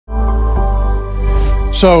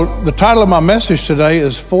So the title of my message today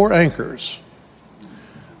is Four Anchors.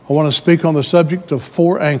 I want to speak on the subject of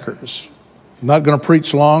four anchors. I'm not going to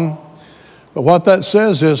preach long, but what that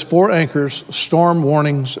says is four anchors, storm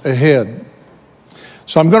warnings ahead.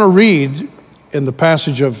 So I'm going to read in the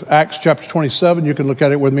passage of Acts chapter 27. You can look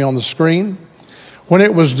at it with me on the screen. When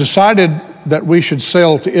it was decided that we should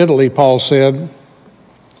sail to Italy, Paul said,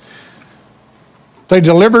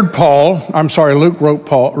 Luke wrote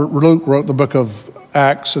the book of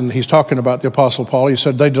Acts, and he's talking about the Apostle Paul. He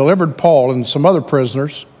said, they delivered Paul and some other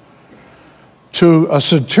prisoners to a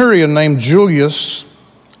centurion named Julius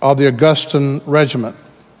of the Augustan regiment.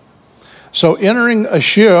 So entering a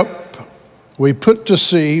ship, we put to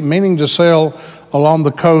sea, meaning to sail along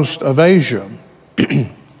the coast of Asia.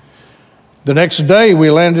 The next day we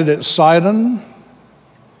landed at Sidon,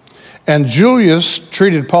 and Julius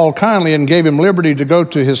treated Paul kindly and gave him liberty to go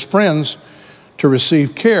to his friends to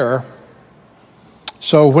receive care.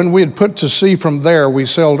 So when we had put to sea from there, we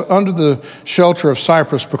sailed under the shelter of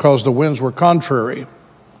Cyprus because the winds were contrary.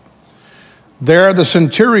 There the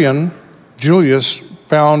centurion, Julius,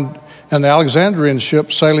 found an Alexandrian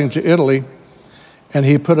ship sailing to Italy, and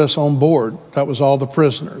he put us on board. That was all the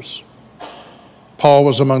prisoners. Paul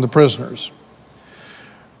was among the prisoners.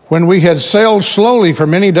 When we had sailed slowly for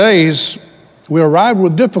many days, we arrived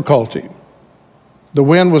with difficulty. The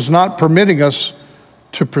wind was not permitting us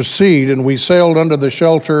to proceed, and we sailed under the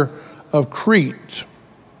shelter of Crete.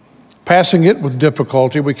 Passing it with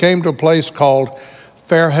difficulty, we came to a place called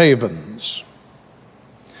Fair Havens.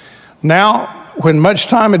 Now, when much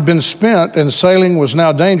time had been spent and sailing was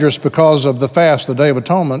now dangerous because of the fast, the Day of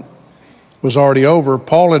Atonement was already over,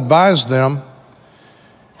 Paul advised them,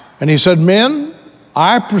 and he said, men,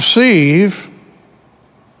 I perceive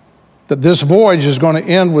that this voyage is going to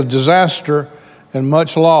end with disaster and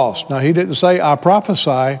much loss. Now, he didn't say, I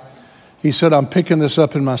prophesy. He said, I'm picking this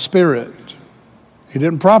up in my spirit. He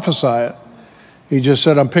didn't prophesy it. He just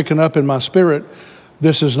said, I'm picking up in my spirit.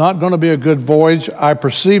 This is not going to be a good voyage. I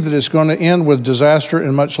perceive that it's going to end with disaster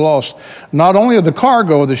and much loss. Not only of the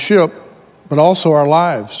cargo of the ship, but also our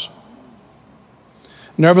lives.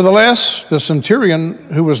 Nevertheless, the centurion,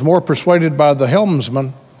 who was more persuaded by the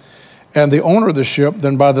helmsman and the owner of the ship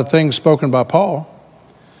than by the things spoken by Paul,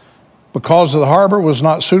 because the harbor was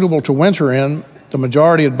not suitable to winter in, the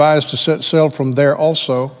majority advised to set sail from there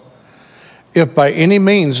also, if by any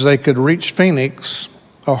means they could reach Phoenix,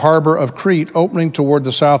 a harbor of Crete opening toward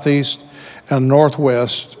the southeast and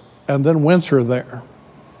northwest, and then winter there.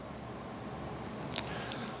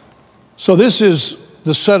 So this is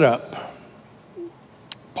the setup.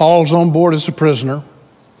 Paul's on board as a prisoner.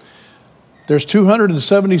 There's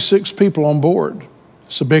 276 people on board.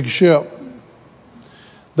 It's a big ship.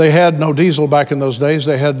 They had no diesel back in those days.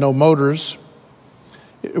 They had no motors.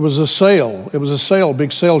 It was a sail. It was a sail,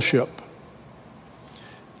 big sail ship.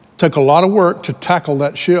 It took a lot of work to tackle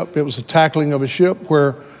that ship. It was the tackling of a ship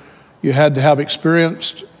where you had to have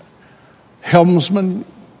experienced helmsmen,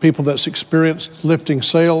 people that's experienced lifting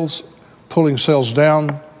sails, pulling sails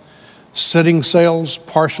down, setting sails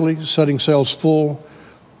partially, setting sails full.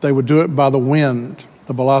 They would do it by the wind,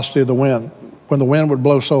 the velocity of the wind. When the wind would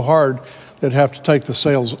blow so hard, they'd have to take the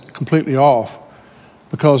sails completely off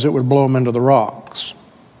because it would blow them into the rocks.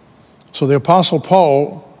 So the Apostle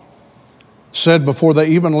Paul said before they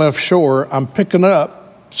even left shore, I'm picking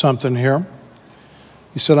up something here.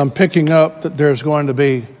 He said, I'm picking up that there's going to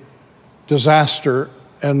be disaster,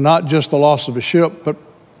 and not just the loss of a ship, but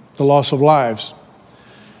the loss of lives.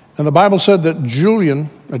 And the Bible said that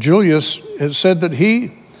Julius, it said that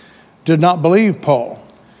he did not believe Paul.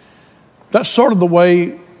 That's sort of the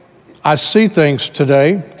way I see things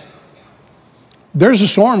today. There's a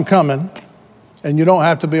storm coming, and you don't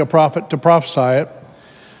have to be a prophet to prophesy it.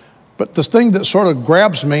 But the thing that sort of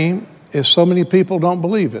grabs me is so many people don't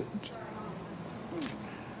believe it.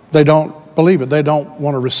 They don't believe it. They don't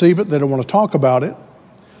want to receive it. They don't want to talk about it.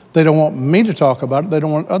 They don't want me to talk about it. They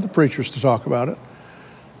don't want other preachers to talk about it.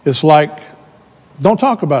 It's like, don't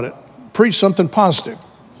talk about it. Preach something positive.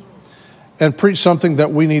 And preach something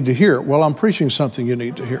that we need to hear. Well, I'm preaching something you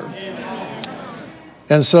need to hear.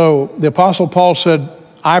 And so the Apostle Paul said,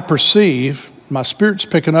 I perceive, my spirit's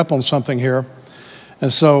picking up on something here.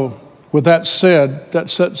 And so with that said, that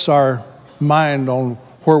sets our mind on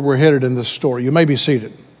where we're headed in this story. You may be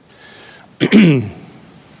seated.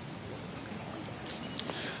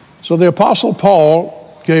 So the Apostle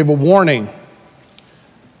Paul gave a warning.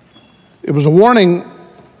 It was a warning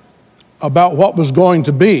about what was going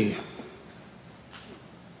to be.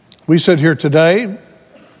 We sit here today,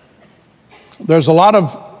 there's a lot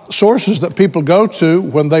of sources that people go to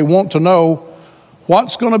when they want to know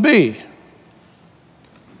what's going to be.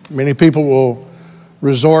 Many people will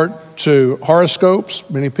resort to horoscopes.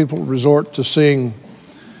 Many people resort to seeing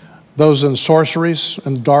those in sorceries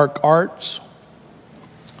and dark arts.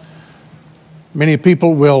 Many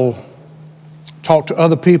people will talk to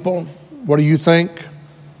other people. What do you think?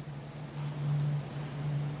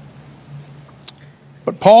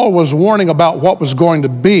 But Paul was warning about what was going to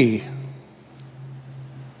be.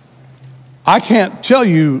 I can't tell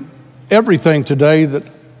you everything today that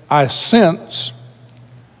I sense,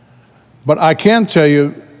 but I can tell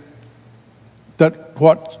you that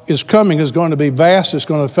what is coming is going to be vast. It's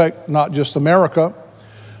going to affect not just America,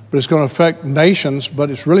 but it's going to affect nations, but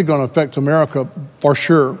it's really going to affect America for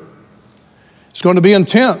sure. It's going to be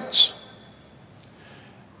intense.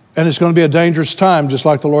 And it's going to be a dangerous time, just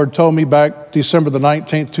like the Lord told me back December the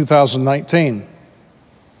 19th, 2019.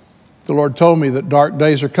 The Lord told me that dark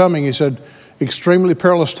days are coming. He said, extremely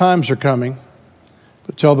perilous times are coming,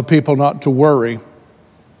 but tell the people not to worry.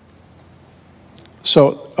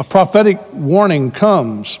 So a prophetic warning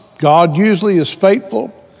comes. God usually is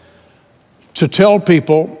faithful to tell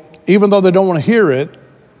people, even though they don't want to hear it,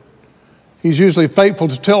 He's usually faithful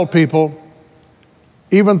to tell people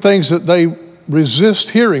even things that they resist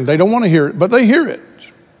hearing. They don't want to hear it, but they hear it.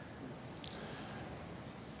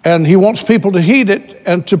 And He wants people to heed it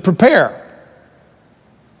and to prepare.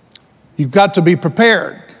 You've got to be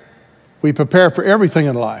prepared. We prepare for everything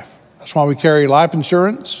in life. That's why we carry life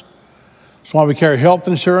insurance. That's why we carry health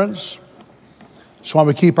insurance. That's why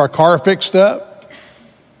we keep our car fixed up.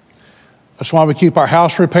 That's why we keep our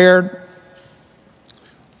house repaired.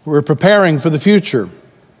 We're preparing for the future.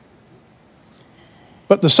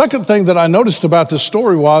 But the second thing that I noticed about this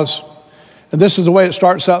story was, and this is the way it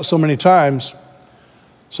starts out so many times,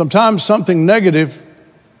 sometimes something negative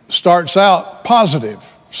starts out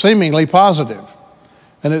positive, seemingly positive.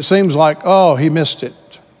 And it seems like, oh, he missed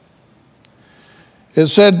it. It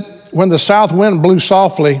said, when the south wind blew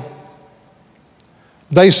softly,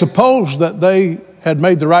 they supposed that they had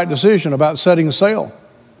made the right decision about setting sail.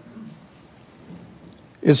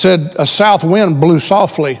 It said, a south wind blew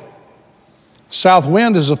softly. South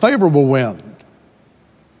wind is a favorable wind.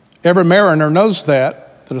 Every mariner knows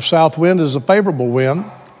that a south wind is a favorable wind.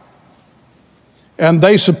 And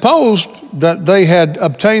they supposed that they had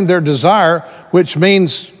obtained their desire, which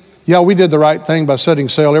means, yeah, we did the right thing by setting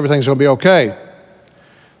sail. Everything's going to be okay.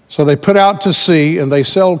 So they put out to sea and they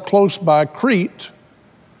sailed close by Crete.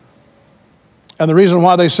 And the reason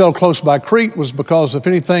why they sailed close by Crete was because if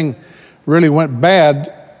anything really went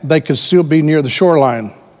bad, they could still be near the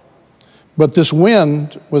shoreline. But this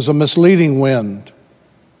wind was a misleading wind.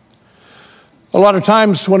 A lot of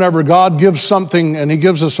times whenever God gives something and He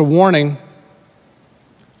gives us a warning,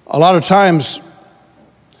 a lot of times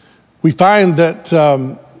we find that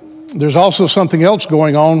there's also something else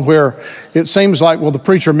going on where it seems like, well, the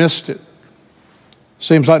preacher missed it.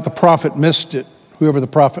 Seems like the prophet missed it, whoever the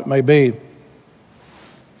prophet may be.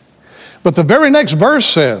 But the very next verse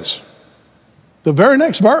says,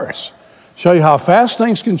 show you how fast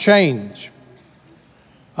things can change.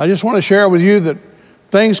 I just want to share with you that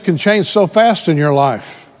things can change so fast in your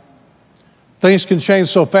life. Things can change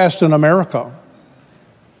so fast in America.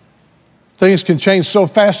 Things can change so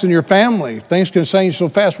fast in your family. Things can change so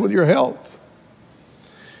fast with your health.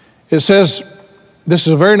 It says, this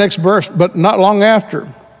is the very next verse, but not long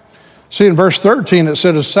after. See, in verse 13, it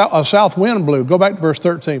said a south wind blew. Go back to verse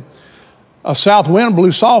 13. A south wind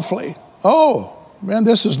blew softly. Oh, man,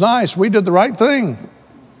 this is nice. We did the right thing.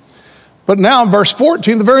 But now in verse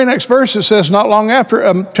 14, the very next verse, it says, not long after,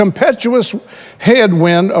 a tempestuous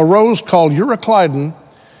headwind arose called Euroclydon,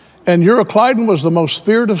 and Euroclydon was the most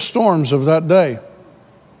feared of storms of that day.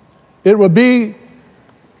 It would be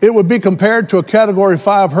compared to a Category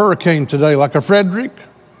 5 hurricane today, like a Frederick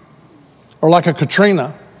or like a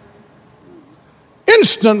Katrina.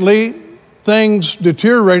 Instantly, things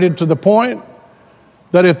deteriorated to the point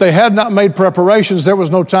that if they had not made preparations, there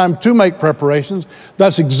was no time to make preparations.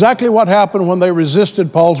 That's exactly what happened when they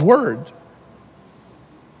resisted Paul's word.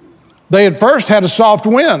 They at first had a soft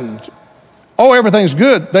wind. Oh, everything's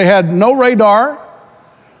good. They had no radar.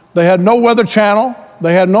 They had no weather channel.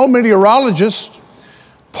 They had no meteorologist.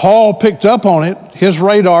 Paul picked up on it. His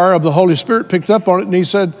radar of the Holy Spirit picked up on it, and he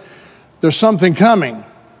said, there's something coming.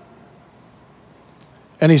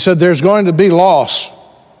 And he said, there's going to be loss.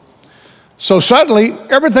 So suddenly,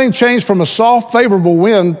 everything changed from a soft, favorable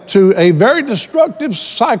wind to a very destructive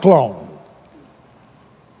cyclone.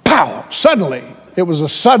 Pow! Suddenly. It was a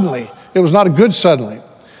suddenly. It was not a good suddenly.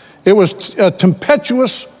 It was a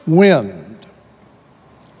tempestuous wind.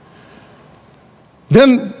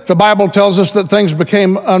 Then the Bible tells us that things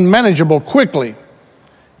became unmanageable quickly.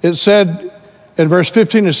 It said In verse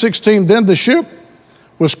 15 and 16, then the ship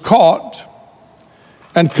was caught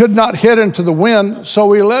and could not head into the wind, so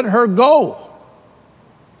we let her go.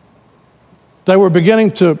 They were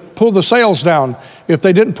beginning to pull the sails down. If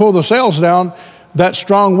they didn't pull the sails down, that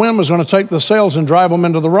strong wind was going to take the sails and drive them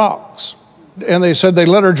into the rocks. And they said they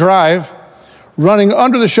let her drive. Running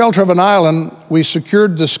under the shelter of an island, we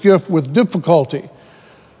secured the skiff with difficulty.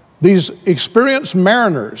 These experienced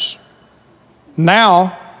mariners,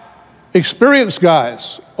 now experienced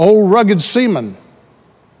guys, old rugged seamen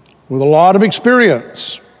with a lot of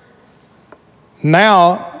experience.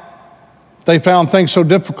 Now they found things so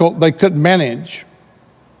difficult they couldn't manage.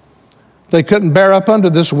 They couldn't bear up under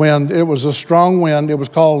this wind. It was a strong wind. It was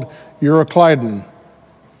called Euroclydon.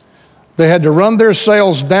 They had to run their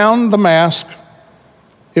sails down the mast.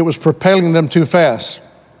 It was propelling them too fast.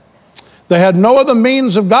 They had no other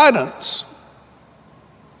means of guidance.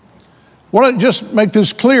 I want to just make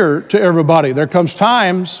this clear to everybody. There comes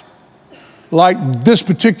times, like this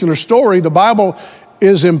particular story, the Bible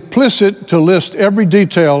is implicit to list every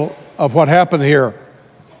detail of what happened here.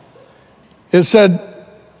 It said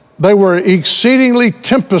they were exceedingly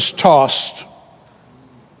tempest-tossed.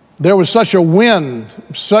 There was such a wind,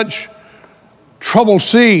 such troubled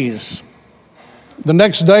seas. The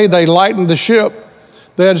next day they lightened the ship.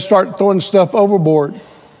 They had to start throwing stuff overboard.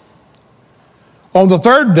 On the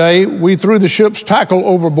third day, we threw the ship's tackle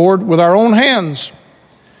overboard with our own hands.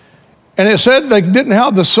 And it said they didn't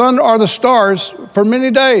have the sun or the stars for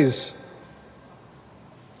many days.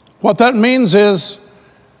 What that means is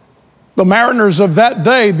the mariners of that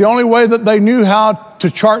day, the only way that they knew how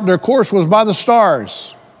to chart their course was by the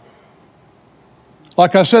stars.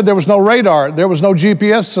 Like I said, there was no radar. There was no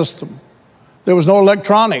GPS system. There was no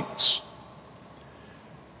electronics.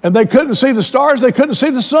 And they couldn't see the stars. They couldn't see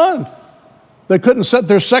the sun. They couldn't set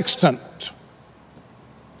their sextant.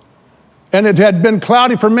 And it had been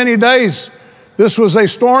cloudy for many days. This was a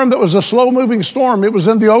storm that was a slow-moving storm. It was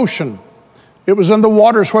in the ocean. It was in the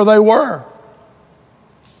waters where they were.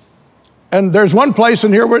 And there's one place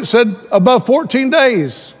in here where it said above 14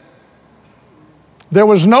 days. There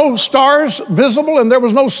was no stars visible and there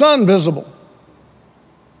was no sun visible.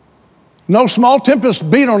 No small tempest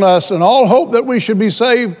beat on us, and all hope that we should be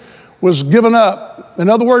saved was given up. In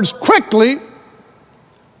other words, quickly,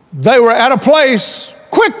 they were at a place,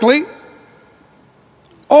 quickly,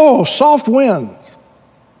 oh, soft wind.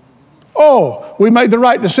 Oh, we made the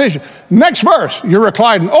right decision. Next verse,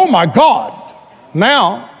 Euroclydon. Oh my God.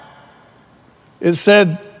 Now, it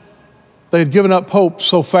said they had given up hope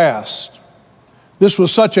so fast. This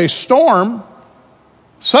was such a storm,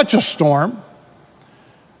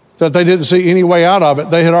 that they didn't see any way out of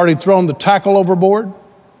it. They had already thrown the tackle overboard.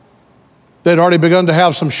 They'd already begun to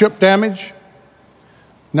have some ship damage.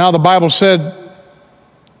 Now the Bible said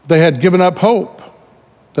they had given up hope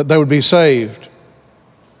that they would be saved.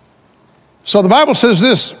 So the Bible says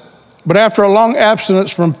this, but after a long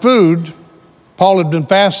abstinence from food, Paul had been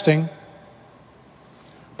fasting.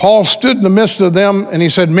 Paul stood in the midst of them and he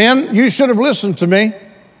said, men, you should have listened to me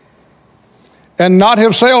and not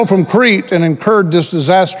have sailed from Crete and incurred this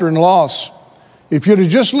disaster and loss. If you'd have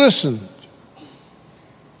just listened.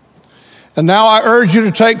 And now I urge you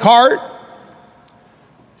to take heart.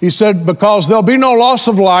 He said, because there'll be no loss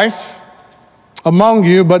of life among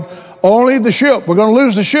you, but only the ship. We're going to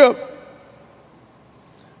lose the ship.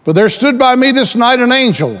 But there stood by me this night an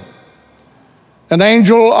angel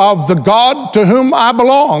of the God to whom I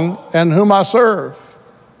belong and whom I serve.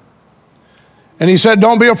 And he said,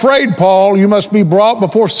 don't be afraid, Paul. You must be brought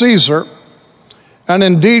before Caesar. And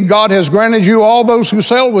indeed, God has granted you all those who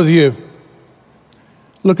sail with you.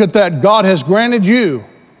 Look at that. God has granted you,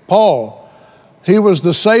 Paul. He was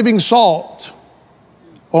the saving salt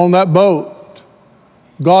on that boat.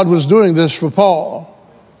 God was doing this for Paul.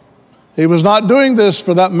 He was not doing this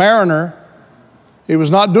for that mariner. He was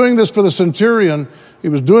not doing this for the centurion. He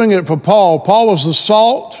was doing it for Paul. Paul was the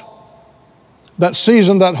salt that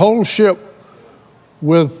seasoned that whole ship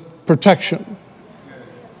with protection.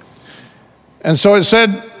 And so it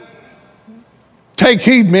said, take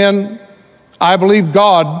heed, men. I believe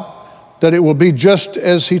God that it will be just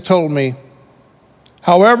as he told me.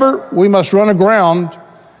 However, we must run aground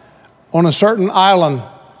on a certain island.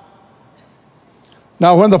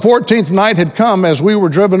 Now, when the 14th night had come, as we were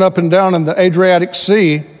driven up and down in the Adriatic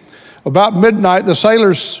Sea, about midnight, the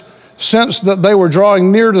sailors sensed that they were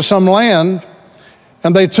drawing near to some land,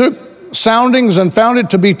 and they took soundings and found it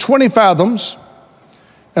to be 20 fathoms.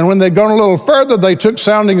 And when they'd gone a little further, they took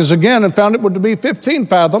soundings again and found it would be 15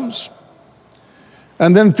 fathoms.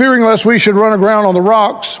 And then, fearing lest we should run aground on the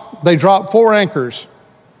rocks, they dropped 4 anchors.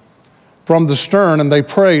 from the stern, and they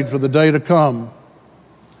prayed for the day to come.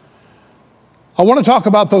 I want to talk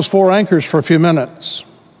about those 4 anchors for a few minutes.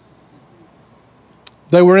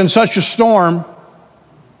 They were in such a storm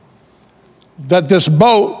that this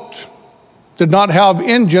boat did not have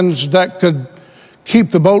engines that could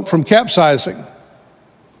keep the boat from capsizing.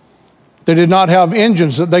 They did not have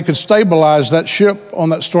engines that they could stabilize that ship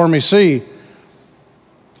on that stormy sea.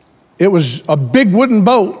 It was a big wooden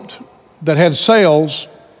boat that had sails,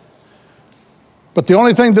 but the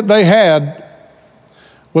only thing that they had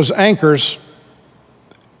was anchors.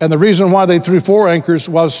 And the reason why they threw 4 anchors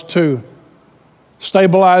was to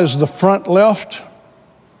stabilize the front left,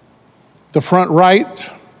 the front right,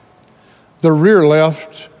 the rear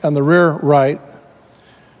left, and the rear right.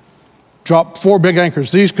 Drop 4 big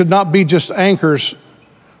anchors. These could not be just anchors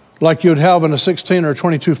like you'd have in a 16 or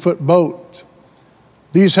 22-foot boat.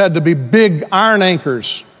 These had to be big iron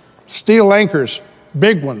anchors, steel anchors,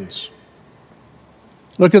 big ones.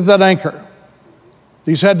 Look at that anchor.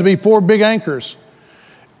 These had to be 4 big anchors.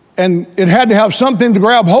 And it had to have something to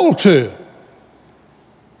grab hold to.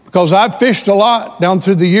 Because I've fished a lot down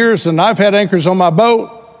through the years, and I've had anchors on my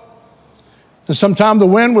boat. And sometimes the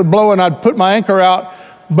wind would blow and I'd put my anchor out.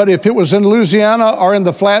 But if it was in Louisiana or in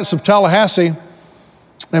the flats of Tallahassee,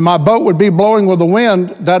 and my boat would be blowing with the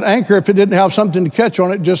wind, that anchor, if it didn't have something to catch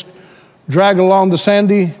on it, just dragged along the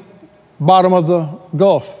sandy bottom of the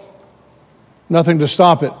Gulf. Nothing to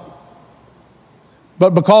stop it.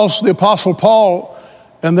 But because the Apostle Paul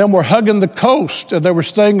and them were hugging the coast, and they were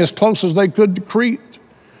staying as close as they could to Crete,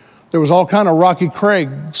 there was all kind of rocky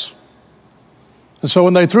crags. And so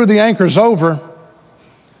when they threw the anchors over,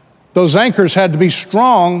 those anchors had to be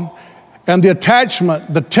strong, and the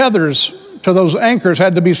attachment, the tethers to those anchors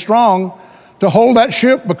had to be strong to hold that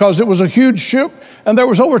ship, because it was a huge ship and there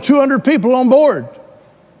was over 200 people on board.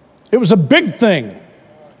 It was a big thing.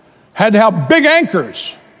 Had to have big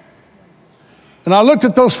anchors. And I looked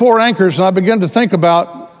at those 4 anchors and I began to think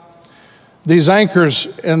about these anchors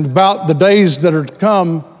and about the days that are to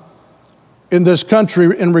come in this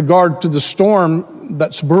country in regard to the storm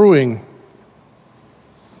that's brewing.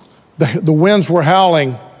 The winds were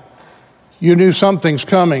howling. You knew something's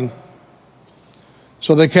coming.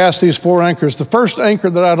 So they cast these 4 anchors. The first anchor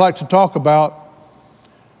that I'd like to talk about,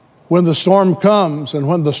 when the storm comes and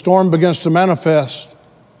when the storm begins to manifest,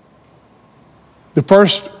 the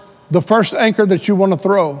first anchor that you want to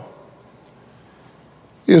throw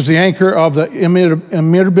is the anchor of the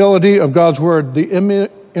immutability of God's word. The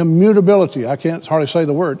immutability, I can't hardly say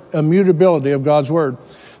the word, immutability of God's word.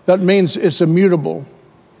 That means it's immutable.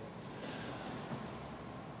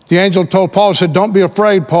 The angel told Paul, said, "Don't be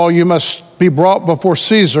afraid, Paul, you must be brought before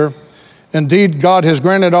Caesar. Indeed, God has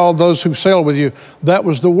granted all those who sail with you." That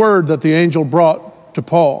was the word that the angel brought to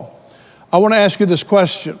Paul. I want to ask you this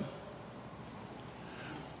question.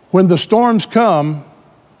 When the storms come,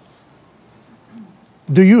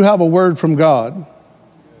 do you have a word from God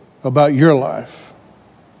about your life?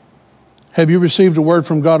 Have you received a word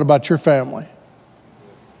from God about your family?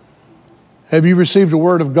 Have you received a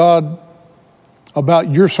word of God about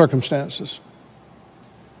your circumstances?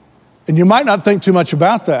 And you might not think too much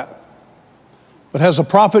about that, but has a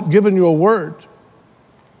prophet given you a word?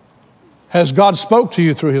 Has God spoke to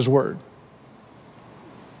you through his word?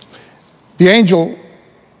 The angel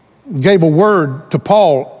gave a word to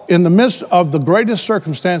Paul in the midst of the greatest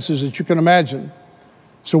circumstances that you can imagine.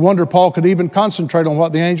 It's a wonder Paul could even concentrate on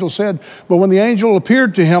what the angel said. But when the angel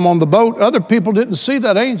appeared to him on the boat, other people didn't see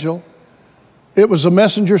that angel. It was a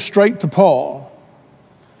messenger straight to Paul.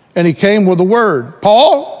 And he came with a word.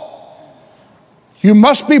 "Paul, you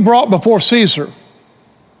must be brought before Caesar.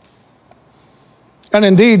 And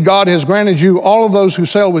indeed, God has granted you all of those who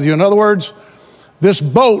sail with you." In other words, this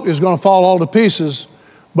boat is going to fall all to pieces,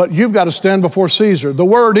 but you've got to stand before Caesar. The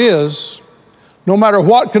word is, no matter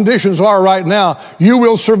what conditions are right now, you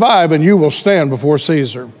will survive and you will stand before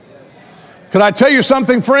Caesar. Can I tell you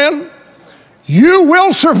something, friend? You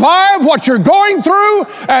will survive what you're going through,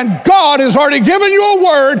 and God has already given you a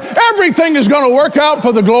word. Everything is going to work out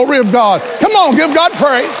for the glory of God. Come on, give God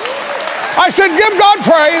praise. I said, give God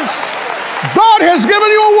praise. God has given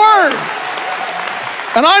you a word.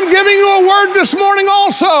 And I'm giving you a word this morning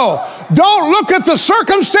also. Don't look at the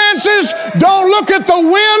circumstances. Don't look at the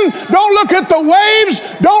wind. Don't look at the waves.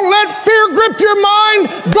 Don't let fear grip your mind.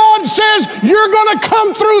 God says you're going to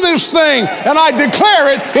come through this thing. And I declare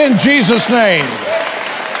it in Jesus' name.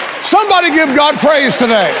 Somebody give God praise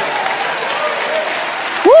today.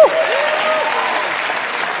 Woo!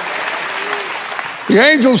 The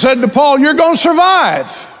angel said to Paul, "You're going to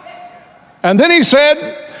survive." And then he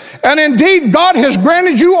said, And indeed, God has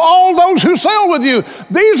granted you all those who sail with you.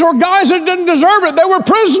 These were guys that didn't deserve it. They were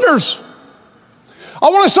prisoners. I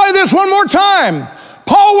want to say this one more time.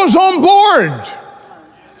 Paul was on board.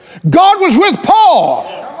 God was with Paul.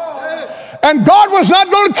 And God was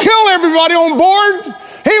not going to kill everybody on board.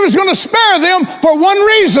 He was going to spare them for one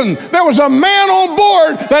reason. There was a man on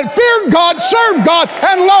board that feared God, served God,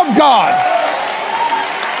 and loved God.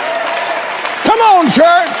 Come on,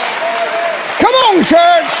 church. Come on,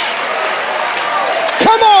 church.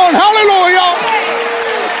 Come on, hallelujah.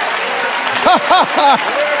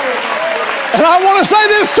 And I want to say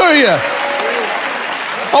this to you.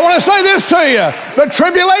 The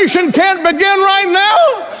tribulation can't begin right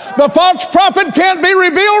now. The false prophet can't be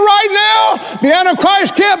revealed right now. The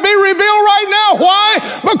Antichrist can't be revealed right now. Why?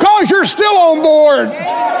 Because you're still on board.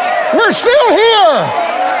 We're still here.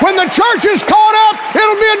 When the church is caught up,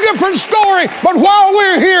 it'll be a different story. But while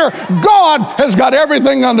we're here, God has got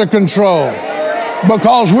everything under control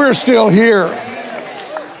because we're still here.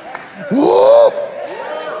 Woo!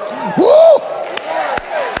 Woo!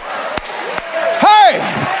 Hey!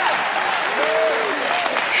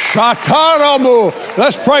 Shataramu.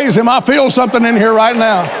 Let's praise Him. I feel something in here right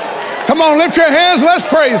now. Come on, lift your hands. Let's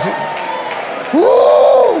praise Him.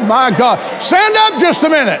 Woo! My God. Stand up just a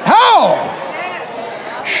minute. How?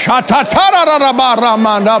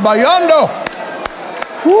 Shatatarabaramanda.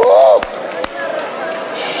 Woo!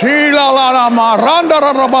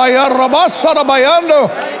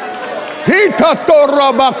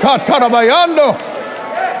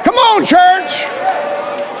 Come on, church.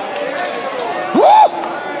 Woo!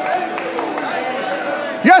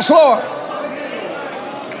 Yes, Lord.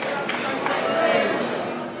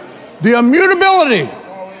 The immutability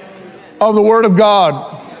of the Word of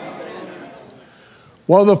God.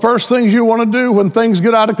 One of the first things you want to do when things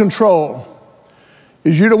get out of control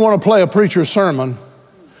is you don't want to play a preacher's sermon.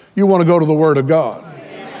 You want to go to the Word of God.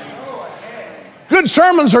 Good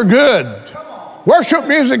sermons are good. Worship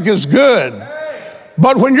music is good.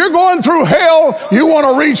 But when you're going through hell, you want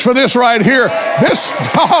to reach for this right here. This,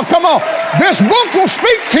 oh, come on. This book will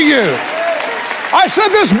speak to you. I said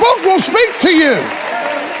this book will speak to you.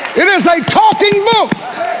 It is a talking book.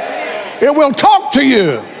 It will talk to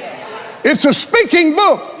you. It's a speaking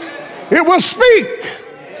book. It will speak.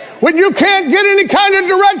 When you can't get any kind of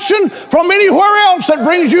direction from anywhere else that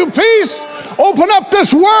brings you peace, open up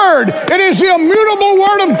this word. It is the immutable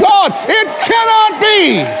word of God. It cannot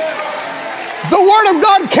be. The Word of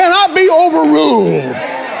God cannot be overruled.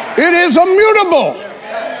 It is immutable,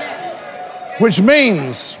 which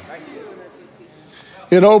means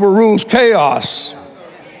it overrules chaos.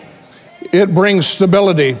 It brings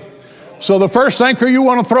stability. So the first anchor you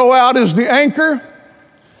want to throw out is the anchor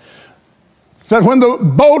that when the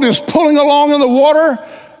boat is pulling along in the water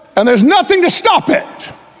and there's nothing to stop it,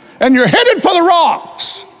 and you're headed for the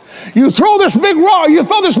rocks, you throw this big rock, you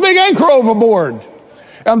throw this big anchor overboard.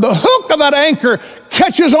 And the hook of that anchor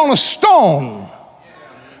catches on a stone,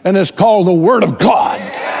 and it's called the Word of God.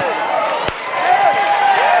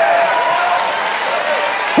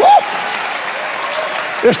 Woo!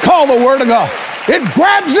 It's called the Word of God. It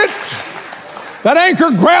grabs it. That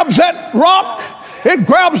anchor grabs that rock. It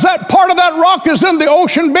grabs that part of that rock is in the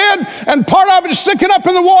ocean bed, and part of it is sticking up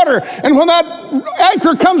in the water. And when that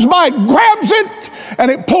anchor comes by, it grabs it,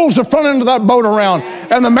 and it pulls the front end of that boat around.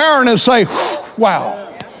 And the mariners say, wow.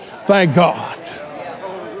 Thank God.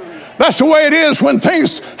 That's the way it is when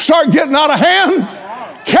things start getting out of hand.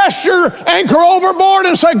 Cast your anchor overboard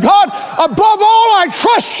and say, God, above all, I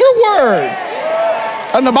trust your word.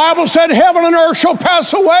 And the Bible said, heaven and earth shall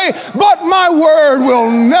pass away, but my word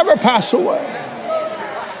will never pass away.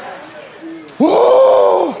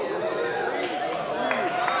 Woo!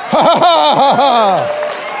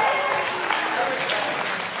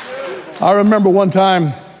 I remember one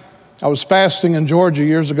time I was fasting in Georgia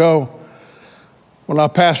years ago when I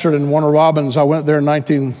pastored in Warner Robins. I went there in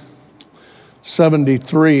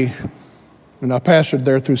 1973, and I pastored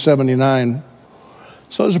there through 79.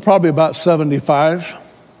 So it was probably about 75.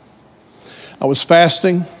 I was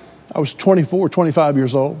fasting. I was 24, 25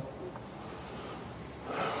 years old.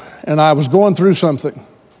 And I was going through something.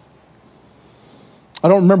 I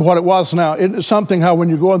don't remember what it was now. It's something how when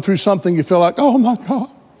you're going through something, you feel like, oh my God.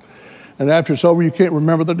 And after it's over, you can't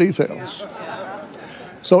remember the details.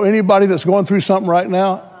 So anybody that's going through something right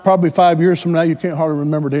now, probably 5 years from now, you can't hardly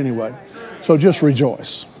remember it anyway. So just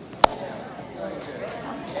rejoice.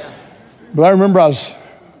 But I remember I was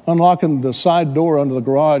unlocking the side door under the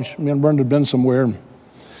garage. Me and Brenda had been somewhere.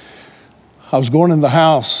 I was going in the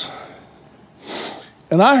house.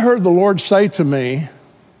 And I heard the Lord say to me,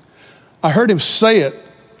 I heard Him say it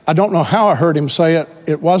I don't know how I heard him say it.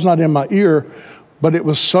 It was not in my ear, but it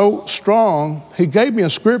was so strong. He gave me a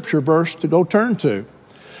scripture verse to go turn to.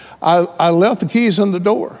 I left the keys in the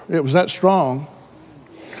door. It was that strong.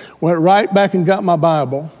 Went right back and got my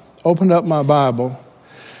Bible, opened up my Bible,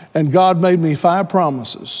 and God made me 5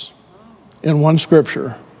 promises in one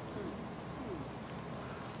scripture.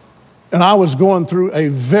 And I was going through a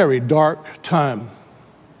very dark time.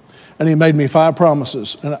 And he made me 5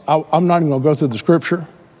 promises. And I'm not even going to go through the scripture.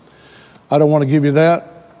 I don't want to give you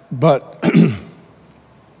that. But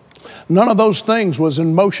none of those things was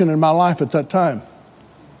in motion in my life at that time.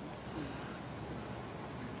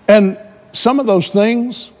 And some of those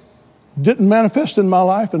things didn't manifest in my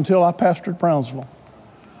life until I pastored Brownsville.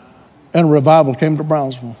 And revival came to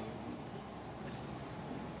Brownsville.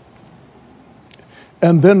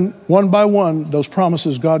 And then one by one, those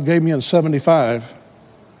promises God gave me in 75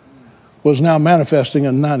 was now manifesting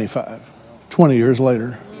in 95, 20 years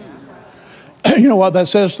later. You know what that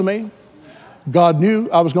says to me? God knew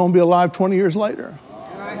I was going to be alive 20 years later.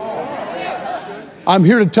 I'm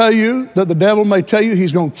here to tell you that the devil may tell you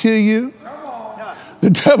he's going to kill you.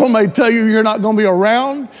 The devil may tell you you're not going to be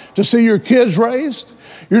around to see your kids raised.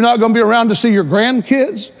 You're not going to be around to see your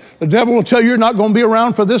grandkids. The devil will tell you you're not going to be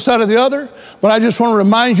around for this, that, or the other. But I just want to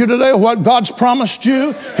remind you today of what God's promised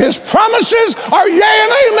you. His promises are yea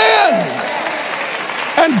and amen.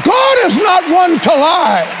 And God is not one to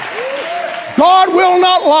lie. God will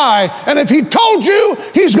not lie. And if he told you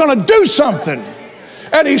he's going to do something,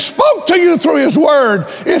 and he spoke to you through his word,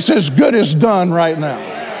 it's as good as done right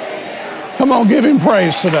now. Come on, give him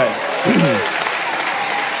praise today.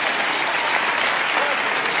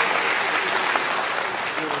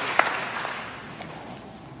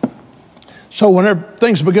 So whenever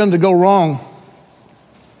things begin to go wrong,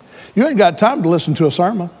 you ain't got time to listen to a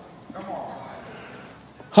sermon.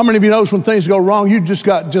 How many of you knows when things go wrong, you just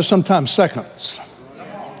got sometimes seconds.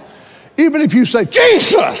 Even if you say,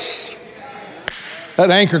 Jesus,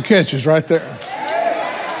 that anchor catches right there.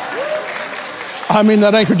 I mean,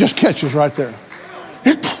 that anchor just catches right there.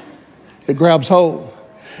 It grabs hold,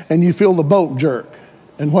 and you feel the boat jerk.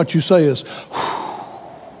 And what you say is,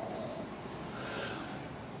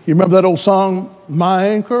 you remember that old song, my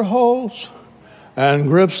anchor holds and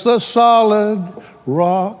grips the solid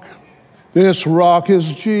rock. This rock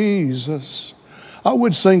is Jesus. I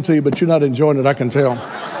would sing to you, but you're not enjoying it, I can tell.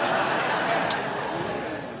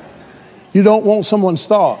 You don't want someone's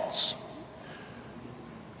thoughts.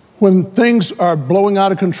 When things are blowing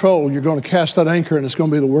out of control, you're going to cast that anchor, and it's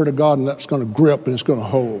going to be the Word of God, and that's going to grip and it's going to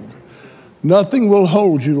hold. Nothing will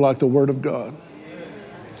hold you like the Word of God.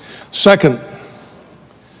 The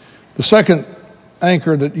second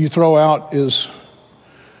anchor that you throw out is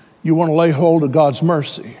you want to lay hold of God's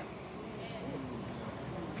mercy.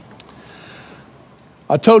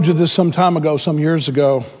 I told you this some time ago, some years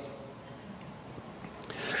ago,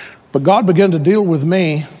 but God began to deal with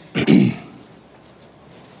me.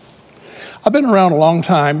 I've been around a long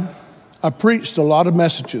time. I preached a lot of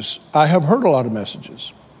messages. I have heard a lot of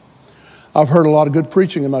messages. I've heard a lot of good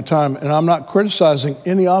preaching in my time, and I'm not criticizing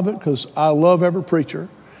any of it because I love every preacher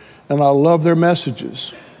and I love their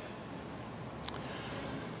messages.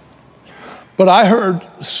 But I heard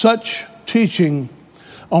such teaching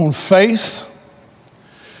on faith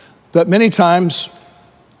that many times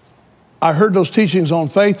I heard those teachings on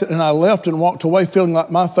faith and I left and walked away feeling like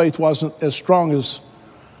my faith wasn't as strong as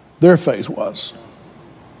their faith was.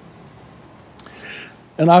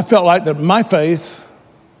 And I felt like that my faith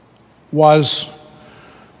was,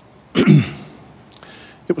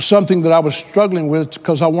 it was something that I was struggling with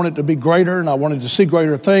because I wanted to be greater and I wanted to see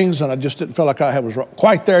greater things, and I just didn't feel like I was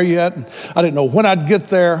quite there yet. And I didn't know when I'd get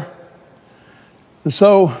there. And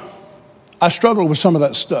so I struggled with some of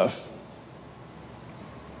that stuff.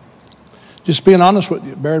 Just being honest with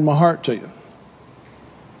you, bearing my heart to you.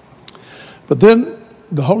 But then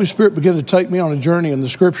the Holy Spirit began to take me on a journey in the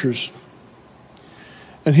scriptures.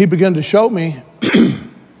 And he began to show me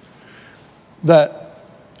that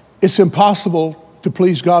it's impossible to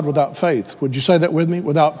please God without faith. Would you say that with me?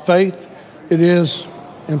 Without faith, it is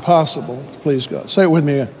impossible to please God. Say it with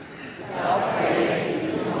me again. Without faith, it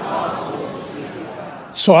is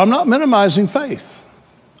impossible. So I'm not minimizing faith.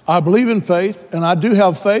 I believe in faith, and I do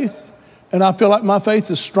have faith. And I feel like my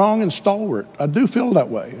faith is strong and stalwart. I do feel that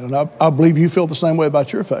way. And I believe you feel the same way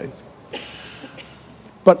about your faith.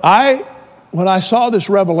 But when I saw this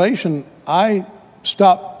revelation, I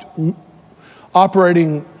stopped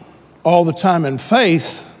operating all the time in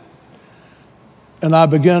faith. And I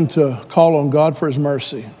began to call on God for his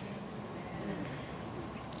mercy.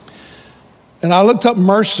 And I looked up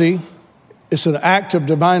mercy. It's an act of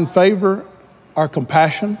divine favor are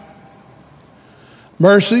compassion.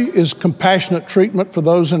 Mercy is compassionate treatment for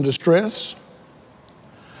those in distress.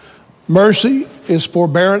 Mercy is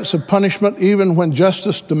forbearance of punishment even when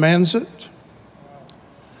justice demands it.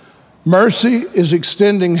 Mercy is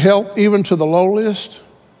extending help even to the lowliest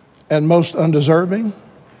and most undeserving.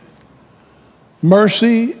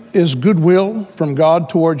 Mercy is goodwill from God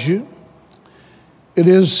towards you. It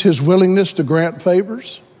is his willingness to grant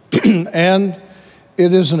favors, and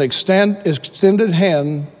it is an extended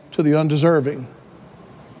hand to the undeserving.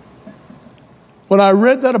 When I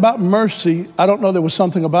read that about mercy, I don't know, there was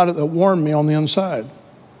something about it that warmed me on the inside.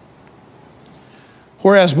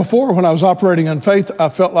 Whereas before, when I was operating in faith, I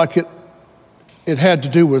felt like it had to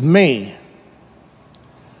do with me.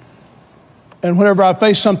 And whenever I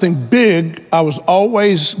faced something big, I was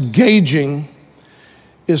always gauging,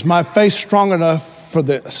 is my faith strong enough for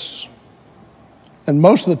this? And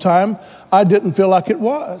most of the time, I didn't feel like it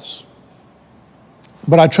was.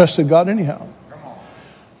 But I trusted God anyhow.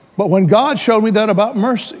 But when God showed me that about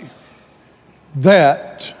mercy,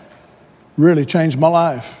 that really changed my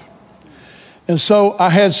life. And so I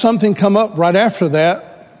had something come up right after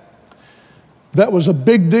that that was a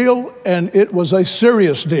big deal, and it was a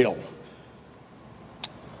serious deal.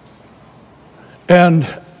 And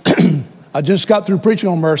I just got through preaching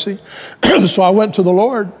on mercy. So I went to the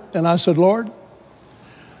Lord and I said, Lord,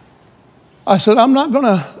 I'm not going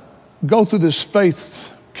to go through this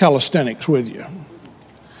faith calisthenics with you.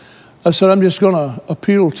 I said, I'm just going to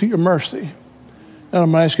appeal to your mercy. And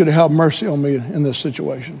I'm going to ask you to have mercy on me in this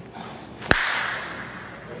situation.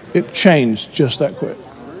 It changed just that quick.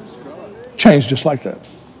 Changed just like that.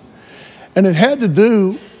 And it had to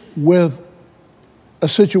do with a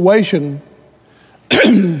situation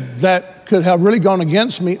that could have really gone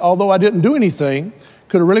against me, although I didn't do anything,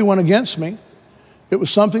 could have really went against me. It was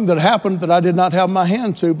something that happened that I did not have my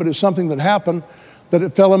hand to, but it's something that happened that it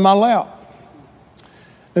fell in my lap.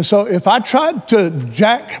 And so if I tried to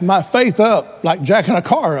jack my faith up, like jacking a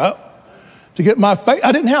car up, to get my faith,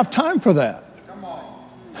 I didn't have time for that. Come on.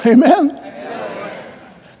 Amen?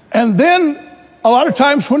 And then a lot of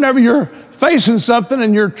times whenever you're facing something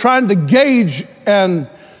and you're trying to gauge and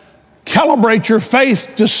calibrate your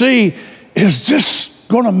faith to see, is this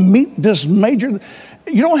going to meet this major?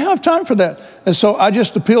 You don't have time for that. And so I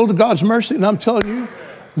just appealed to God's mercy, and I'm telling you,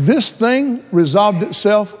 this thing resolved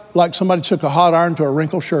itself like somebody took a hot iron to a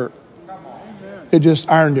wrinkled shirt. It just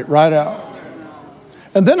ironed it right out.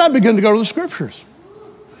 And then I began to go to the scriptures.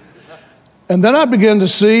 And then I began to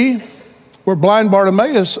see where blind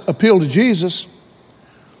Bartimaeus appealed to Jesus.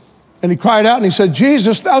 And he cried out and he said,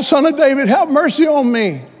 Jesus, thou son of David, have mercy on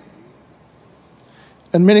me.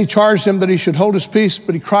 And many charged him that he should hold his peace,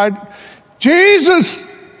 but he cried, Jesus,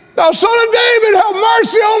 thou son of David, have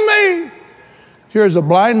mercy on me. Here's a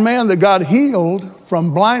blind man that got healed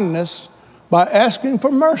from blindness by asking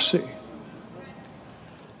for mercy.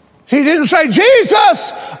 He didn't say,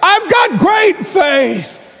 Jesus, I've got great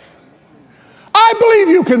faith. I believe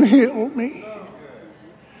you can heal me.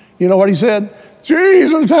 You know what he said?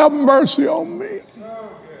 Jesus, have mercy on me.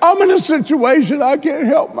 I'm in a situation I can't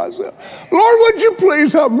help myself. Lord, would you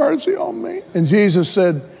please have mercy on me? And Jesus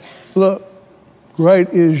said, look, great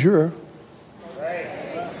is your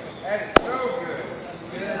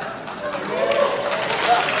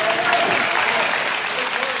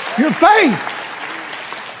faith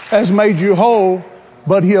has made you whole,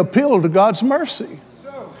 but he appealed to God's mercy.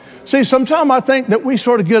 See, sometimes I think that we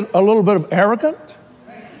sort of get a little bit of arrogant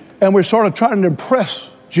and we're sort of trying to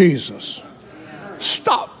impress Jesus.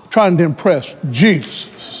 Stop trying to impress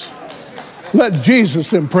Jesus. Let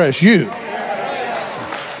Jesus impress you.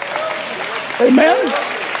 Amen?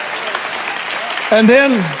 And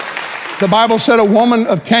then the Bible said a woman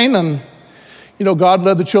of Canaan, you know, God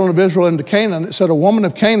led the children of Israel into Canaan. It said a woman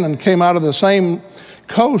of Canaan came out of the same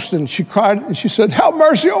coast and she cried and she said, have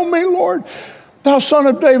mercy on me, Lord. Thou son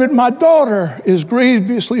of David, my daughter is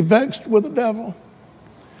grievously vexed with the devil.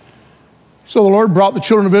 So the Lord brought the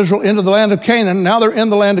children of Israel into the land of Canaan. Now they're in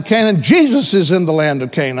the land of Canaan. Jesus is in the land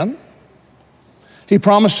of Canaan. He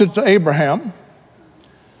promised it to Abraham.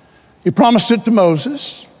 He promised it to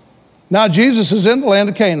Moses. Now Jesus is in the land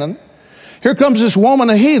of Canaan. Here comes this woman,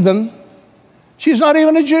 a heathen. She's not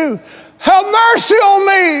even a Jew. Have mercy on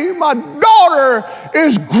me. My daughter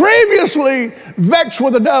is grievously vexed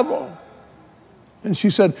with the devil. And she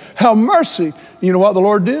said, have mercy. You know what the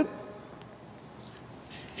Lord did?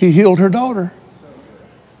 He healed her daughter.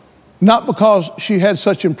 Not because she had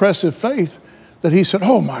such impressive faith that he said,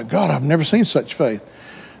 oh my God, I've never seen such faith.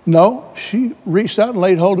 No, she reached out and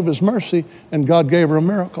laid hold of his mercy and God gave her a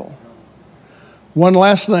miracle. One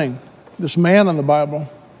last thing. This man in the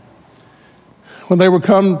Bible When they were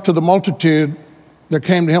come to the multitude, there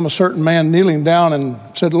came to him a certain man kneeling down and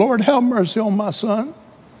said, Lord, have mercy on my son.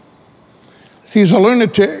 He's a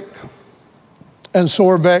lunatic and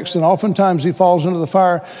sore vexed, and oftentimes he falls into the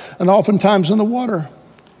fire and oftentimes in the water.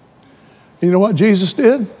 You know what Jesus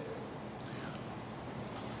did?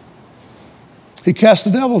 He cast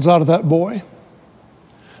the devils out of that boy,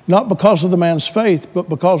 not because of the man's faith, but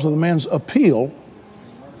because of the man's appeal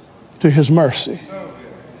to his mercy.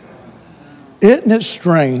 Isn't it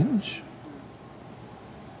strange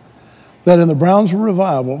that in the Brownsville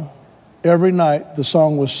revival, every night the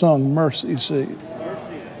song was sung, Mercy Seat.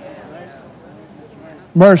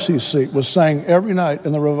 Mercy Seat was sang every night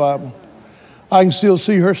in the revival. I can still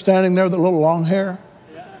see her standing there with the little long hair.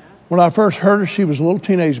 When I first heard her, she was a little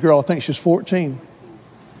teenage girl. I think she's 14.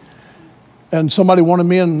 And somebody wanted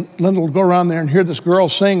me and Lyndall to go around there and hear this girl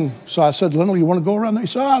sing. So I said, Lyndall, you want to go around there? He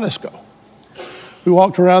said, let's go. We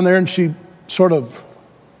walked around there and she sort of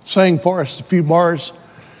sang for us a few bars.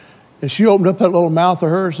 And she opened up that little mouth of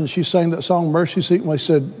hers and she sang that song, Mercy Seat. And we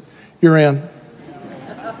said, you're in.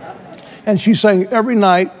 And she sang every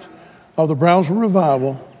night of the Brownsville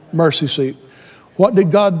revival, Mercy Seat. What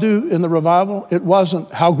did God do in the revival? It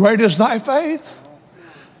wasn't, how great is thy faith?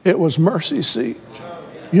 It was Mercy Seat.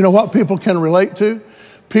 You know what people can relate to?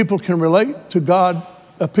 People can relate to God,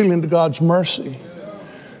 appealing to God's mercy.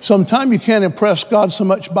 Sometimes you can't impress God so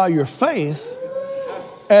much by your faith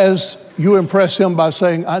as you impress him by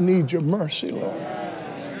saying, I need your mercy, Lord.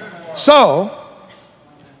 So,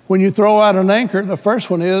 when you throw out an anchor, the first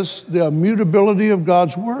one is the immutability of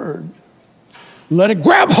God's word. Let it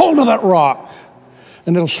grab hold of that rock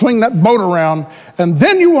and it'll swing that boat around. And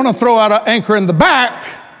then you want to throw out an anchor in the back,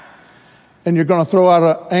 and you're going to throw out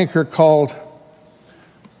an anchor called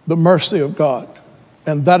the mercy of God.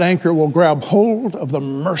 And that anchor will grab hold of the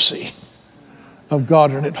mercy of God,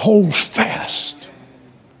 and it holds fast.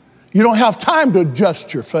 You don't have time to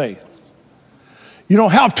adjust your faith. You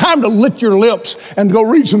don't have time to lick your lips and go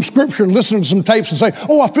read some scripture and listen to some tapes and say,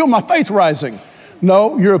 oh, I feel my faith rising.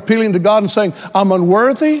 No, you're appealing to God and saying, I'm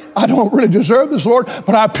unworthy. I don't really deserve this, Lord,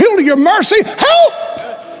 but I appeal to your mercy. Help!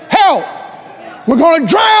 Help! We're going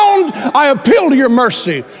to drown. I appeal to your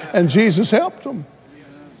mercy. And Jesus helped them.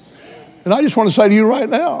 And I just want to say to you right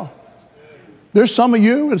now, there's some of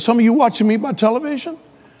you and some of you watching me by television,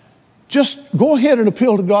 just go ahead and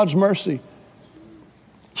appeal to God's mercy.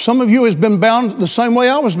 Some of you has been bound the same way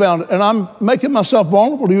I was bound, and I'm making myself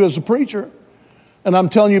vulnerable to you as a preacher. And I'm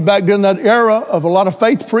telling you, back during that era of a lot of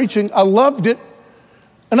faith preaching, I loved it,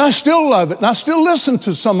 and I still love it, and I still listen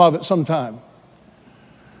to some of it sometime.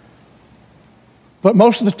 But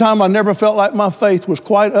most of the time, I never felt like my faith was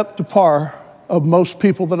quite up to par of most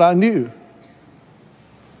people that I knew.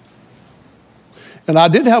 And I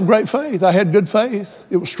did have great faith. I had good faith.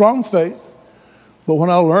 It was strong faith. But when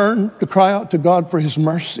I learned to cry out to God for his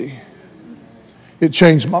mercy, it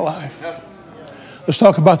changed my life. Let's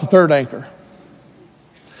talk about the third anchor.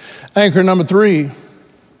 Anchor number 3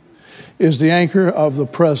 is the anchor of the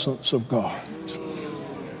presence of God.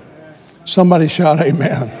 Somebody shout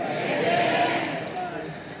amen. Amen.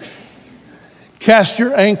 Cast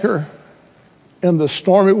your anchor in the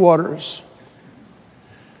stormy waters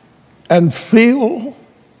and feel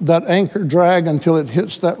that anchor drag until it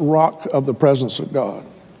hits that rock of the presence of God.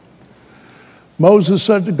 Moses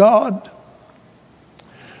said to God,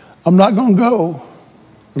 I'm not going to go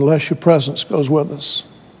unless your presence goes with us.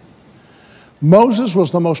 Moses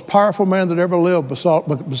was the most powerful man that ever lived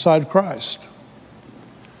beside Christ.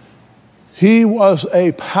 He was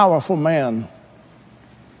a powerful man.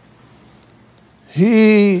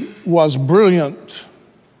 He was brilliant,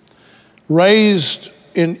 raised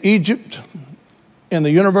in Egypt, in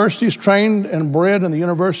the universities, trained and bred in the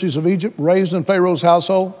universities of Egypt, raised in Pharaoh's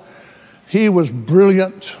household. He was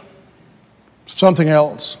brilliant, something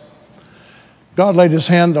else. God laid his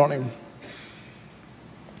hand on him.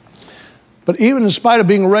 But even in spite of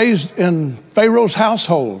being raised in Pharaoh's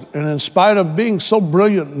household, and in spite of being so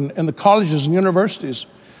brilliant in the colleges and universities,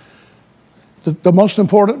 the most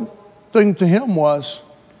important thing to him was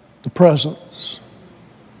the presence.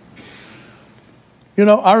 You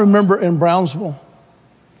know, I remember in Brownsville,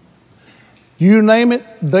 you name it,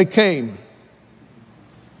 they came.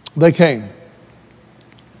 They came.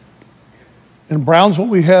 In Brownsville,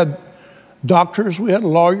 we had doctors, we had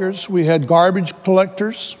lawyers, we had garbage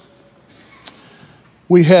collectors,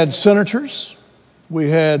 we had senators, we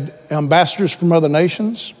had ambassadors from other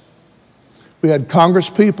nations, we had Congress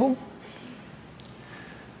people.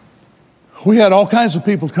 We had all kinds of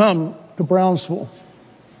people come to Brownsville.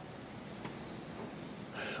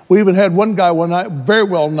 We even had one guy one night, very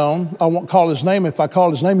well known. I won't call his name. If I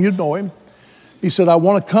called his name, you'd know him. He said, I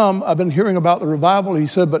want to come. I've been hearing about the revival. He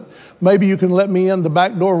said, but maybe you can let me in the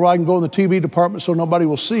back door where I can go in the TV department so nobody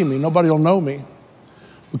will see me. Nobody will know me.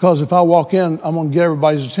 Because if I walk in, I'm going to get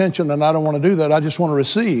everybody's attention, and I don't want to do that. I just want to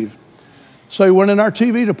receive. So he went in our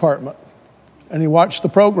TV department, and he watched the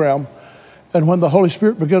program. And when the Holy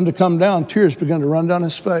Spirit began to come down, tears began to run down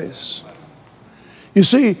his face. You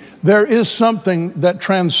see, there is something that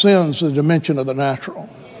transcends the dimension of the natural.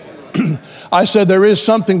 I said there is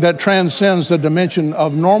something that transcends the dimension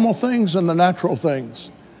of normal things and the natural things.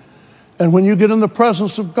 And when you get in the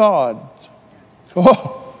presence of God,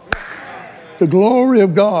 oh, the glory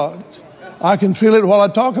of God, I can feel it while I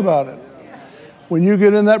talk about it. When you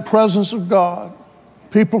get in that presence of God,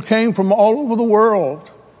 people came from all over the world.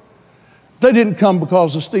 They didn't come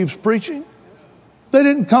because of Steve's preaching. They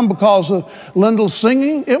didn't come because of Lyndall's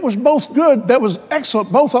singing. It was both good. That was excellent.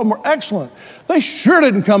 Both of them were excellent. They sure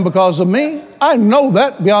didn't come because of me. I know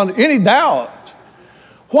that beyond any doubt.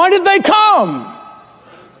 Why did they come?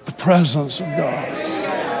 The presence of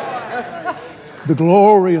God. The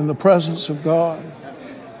glory and the presence of God.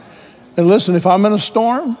 And listen, if I'm in a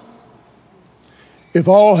storm, if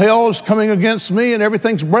all hell is coming against me and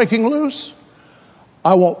everything's breaking loose,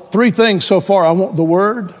 I want three things so far. I want the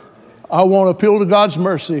Word. I want to appeal to God's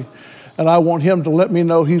mercy, and I want Him to let me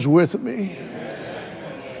know He's with me.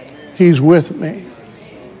 He's with me.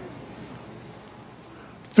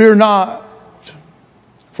 Fear not,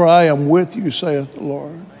 for I am with you, saith the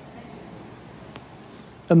Lord.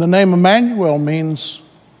 And the name Emmanuel means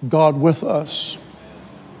God with us.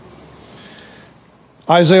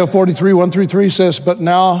 Isaiah 43, 1-3 says, but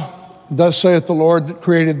now thus saith the Lord that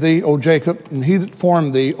created thee, O Jacob, and He that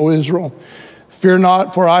formed thee, O Israel. Fear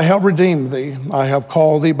not, for I have redeemed thee. I have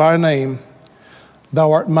called thee by name.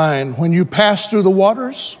 Thou art mine. When you pass through the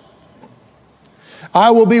waters, I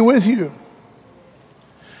will be with you.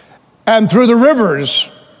 And through the rivers,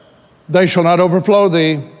 they shall not overflow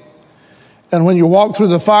thee. And when you walk through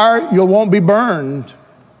the fire, you won't be burned.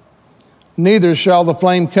 Neither shall the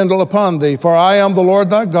flame kindle upon thee. For I am the Lord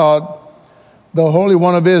thy God, the Holy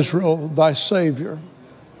One of Israel, thy Savior.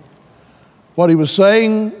 What he was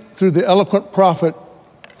saying through the eloquent prophet,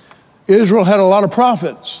 Israel had a lot of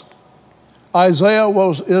prophets. Isaiah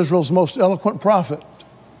was Israel's most eloquent prophet.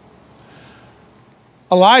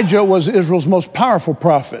 Elijah was Israel's most powerful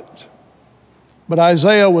prophet. But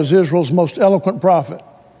Isaiah was Israel's most eloquent prophet.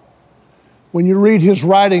 When you read his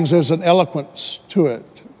writings, there's an eloquence to it.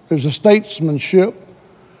 There's a statesmanship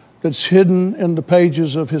that's hidden in the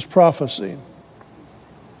pages of his prophecy.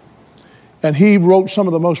 And he wrote some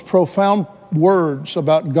of the most profound words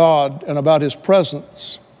about God and about His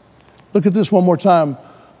presence. Look at this one more time.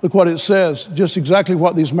 Look what it says, just exactly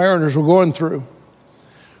what these mariners were going through.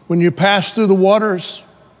 When you pass through the waters,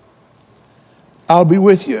 I'll be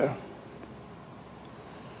with you.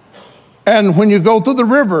 And when you go through the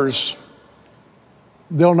rivers,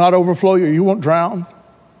 they'll not overflow you. You won't drown.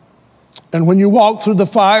 And when you walk through the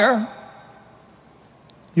fire,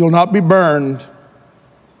 you'll not be burned.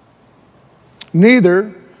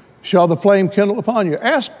 Neither shall the flame kindle upon you.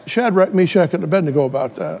 Ask Shadrach, Meshach, and Abednego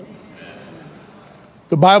about that.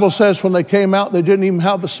 The Bible says when they came out, they didn't even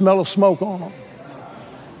have the smell of smoke on them.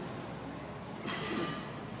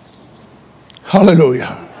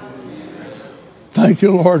 Hallelujah. Thank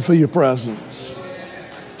you, Lord, for your presence.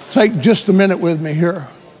 Take just a minute with me here.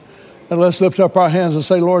 And let's lift up our hands and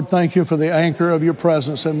say, Lord, thank you for the anchor of your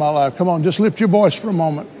presence in my life. Come on, just lift your voice for a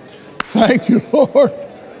moment. Thank you, Lord.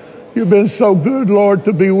 You've been so good, Lord,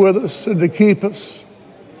 to be with us and to keep us.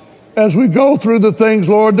 As we go through the things,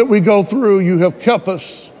 Lord, that we go through, you have kept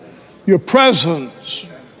us. Your presence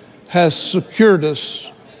has secured us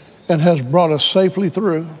and has brought us safely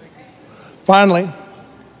through. Finally,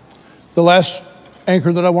 the last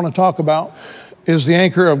anchor that I want to talk about is the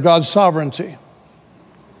anchor of God's sovereignty.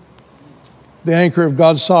 The anchor of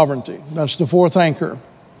God's sovereignty. That's the fourth anchor.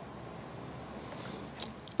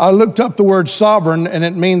 I looked up the word sovereign, and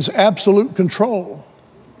it means absolute control.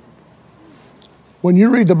 When you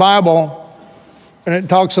read the Bible and it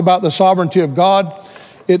talks about the sovereignty of God,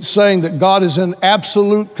 it's saying that God is in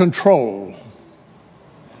absolute control.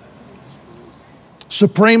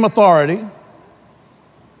 Supreme authority,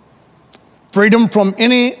 freedom from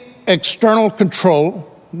any external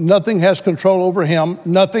control. Nothing has control over him.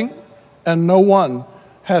 Nothing and no one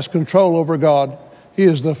has control over God. He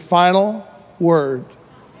is the final word.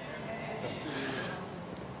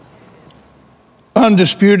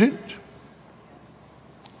 Undisputed,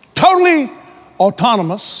 totally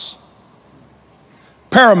autonomous,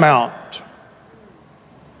 paramount.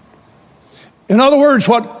 In other words,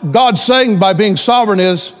 what God's saying by being sovereign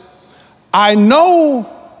is, I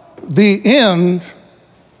know the end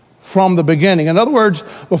from the beginning. In other words,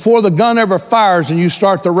 before the gun ever fires and you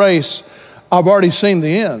start the race, I've already seen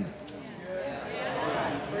the end.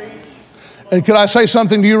 And can I say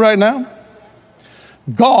something to you right now?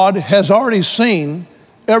 God has already seen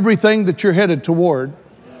everything that you're headed toward,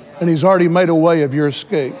 and He's already made a way of your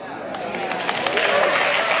escape.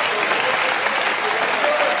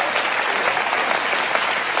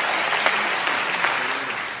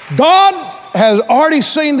 God has already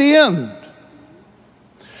seen the end.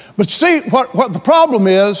 But see, what the problem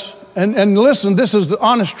is, and listen, this is the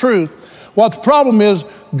honest truth. What the problem is,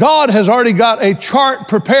 God has already got a chart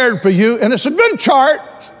prepared for you, and it's a good chart.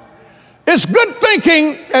 It's good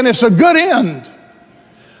thinking, and it's a good end.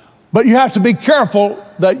 But you have to be careful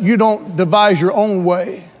that you don't devise your own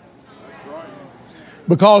way.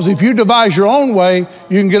 Because if you devise your own way,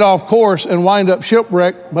 you can get off course and wind up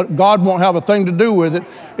shipwrecked, but God won't have a thing to do with it.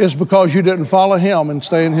 It's because you didn't follow Him and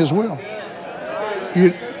stay in His will.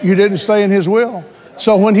 You didn't stay in His will.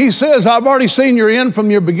 So when He says, I've already seen your end from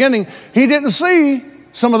your beginning, He didn't see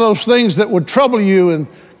some of those things that would trouble you and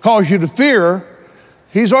cause you to fear.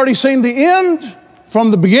 He's already seen the end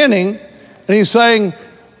from the beginning, and He's saying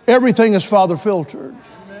everything is Father filtered.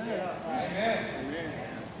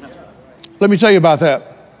 Let me tell you about that.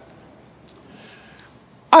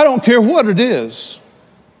 I don't care what it is.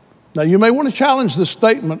 Now, you may want to challenge this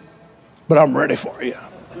statement, but I'm ready for you.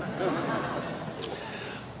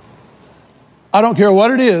 I don't care what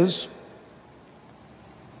it is,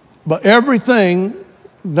 but everything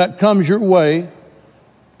that comes your way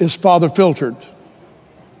is Father filtered.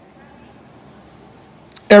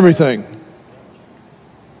 Everything.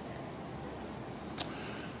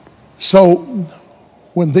 So,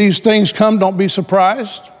 when these things come, don't be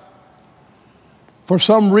surprised. For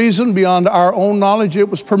some reason beyond our own knowledge, it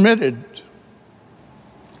was permitted.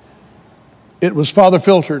 It was Father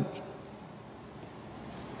filtered.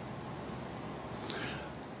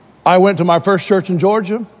 I went to my first church in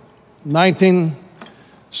Georgia,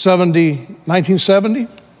 1970.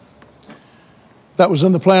 That was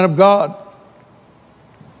in the plan of God.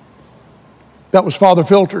 That was Father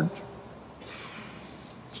filtered.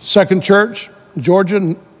 Second church,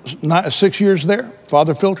 Georgia, 6 years there,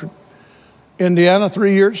 Father filtered. Indiana,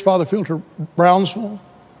 3 years, Father filtered. Brownsville,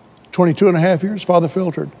 22 and a half years, Father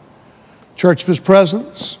filtered. Church of His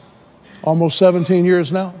Presence, almost 17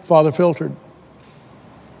 years now, Father filtered.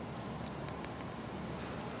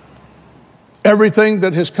 Everything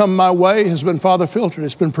that has come my way has been Father filtered.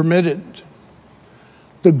 It's been permitted.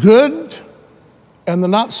 The good and the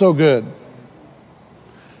not so good.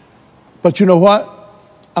 But you know what?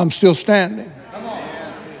 I'm still standing.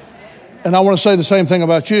 And I want to say the same thing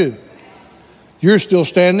about you. You're still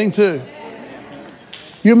standing too.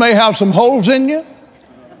 You may have some holes in you.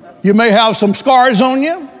 You may have some scars on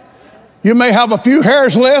you. You may have a few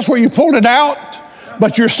hairs less where you pulled it out.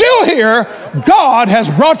 But you're still here. God has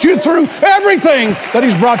brought you through everything that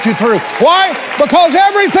He's brought you through. Why? Because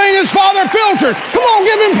everything is Father filtered. Come on,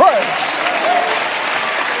 give Him praise.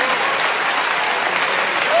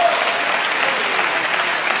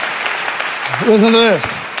 Listen to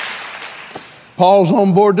this. Paul's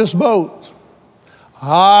on board this boat.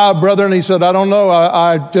 Brethren, he said, I don't know.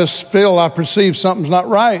 I just feel, I perceive something's not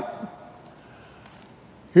right.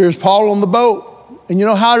 Here's Paul on the boat. And you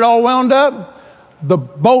know how it all wound up? The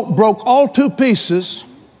boat broke all to pieces.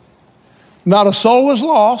 Not a soul was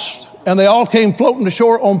lost. And they all came floating to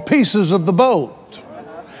shore on pieces of the boat.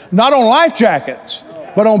 Not on life jackets,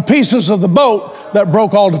 but on pieces of the boat that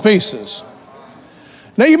broke all to pieces.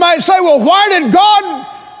 Now you might say, well, why did God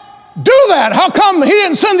do that? How come He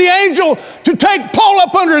didn't send the angel to take Paul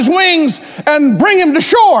up under His wings and bring him to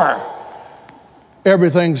shore?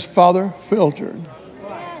 Everything's Father filtered.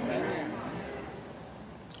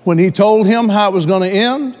 When He told him how it was going to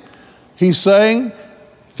end, He's saying,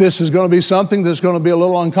 this is going to be something that's going to be a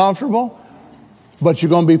little uncomfortable, but you're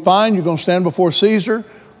going to be fine. You're going to stand before Caesar.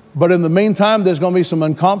 But in the meantime, there's going to be some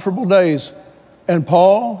uncomfortable days. And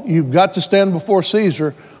Paul, you've got to stand before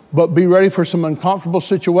Caesar, but be ready for some uncomfortable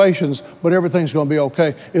situations, but everything's going to be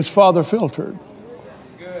okay. It's Father filtered.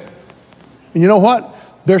 And you know what?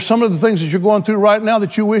 There's some of the things that you're going through right now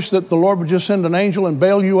that you wish that the Lord would just send an angel and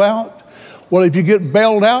bail you out. Well, if you get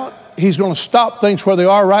bailed out, He's going to stop things where they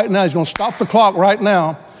are right now. He's going to stop the clock right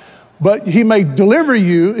now. But He may deliver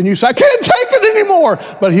you, and you say, I can't take it anymore.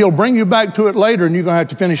 But He'll bring you back to it later, and you're going to have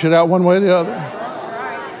to finish it out one way or the other.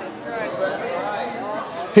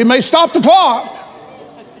 He may stop the clock,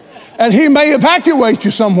 and He may evacuate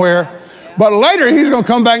you somewhere, but later He's going to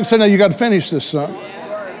come back and say, no, you got to finish this, son.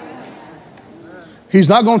 He's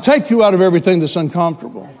not going to take you out of everything that's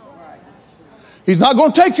uncomfortable. He's not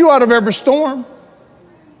going to take you out of every storm.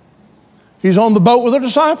 He's on the boat with the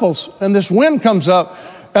disciples, and this wind comes up,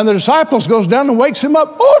 and the disciples goes down and wakes him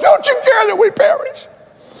up. Oh, don't you care that we perish?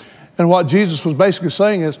 And what Jesus was basically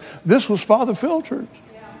saying is, this was Father filtered.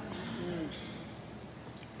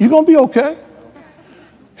 You're going to be okay.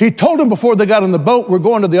 He told them before they got in the boat, we're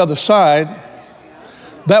going to the other side.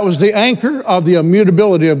 That was the anchor of the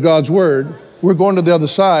immutability of God's word. We're going to the other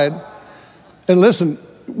side. And listen,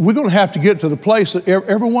 we're going to have to get to the place that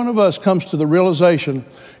every one of us comes to the realization,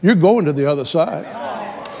 you're going to the other side.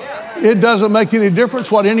 It doesn't make any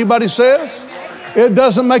difference what anybody says. It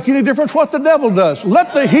doesn't make any difference what the devil does.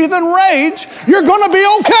 Let the heathen rage. You're going to be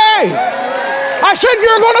okay. I said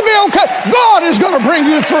you're going to be okay. God is going to bring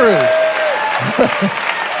you through.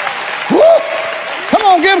 Come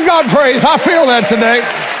on, give God praise. I feel that today.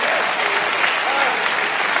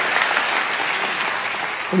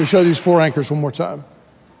 Let me show these 4 anchors one more time.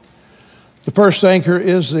 The first anchor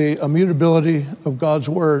is the immutability of God's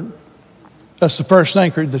word. That's the first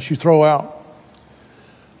anchor that you throw out.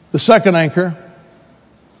 The second anchor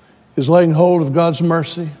is laying hold of God's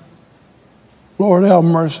mercy. Lord, have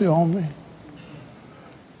mercy on me.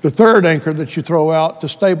 The third anchor that you throw out to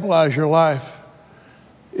stabilize your life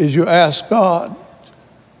is you ask God,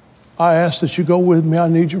 I ask that you go with me. I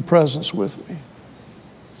need your presence with me.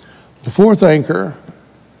 The fourth anchor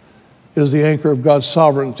is the anchor of God's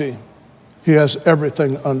sovereignty. He has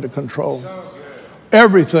everything under control.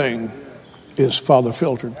 Everything is Father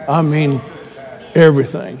filtered. I mean,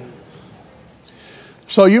 everything.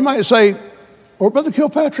 So you might say, well, Brother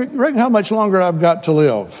Kilpatrick, you reckon how much longer I've got to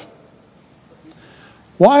live?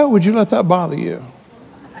 Why would you let that bother you?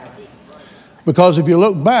 Because if you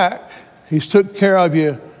look back, he's took care of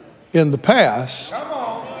you in the past.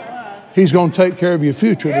 He's going to take care of your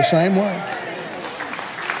future the same way.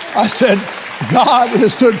 I said, God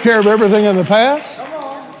has took care of everything in the past,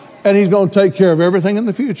 and he's going to take care of everything in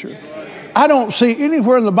the future. I don't see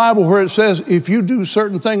anywhere in the Bible where it says, if you do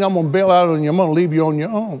certain thing, I'm going to bail out on you, I'm going to leave you on your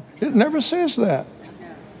own. It never says that.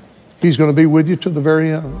 He's going to be with you to the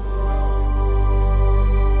very end.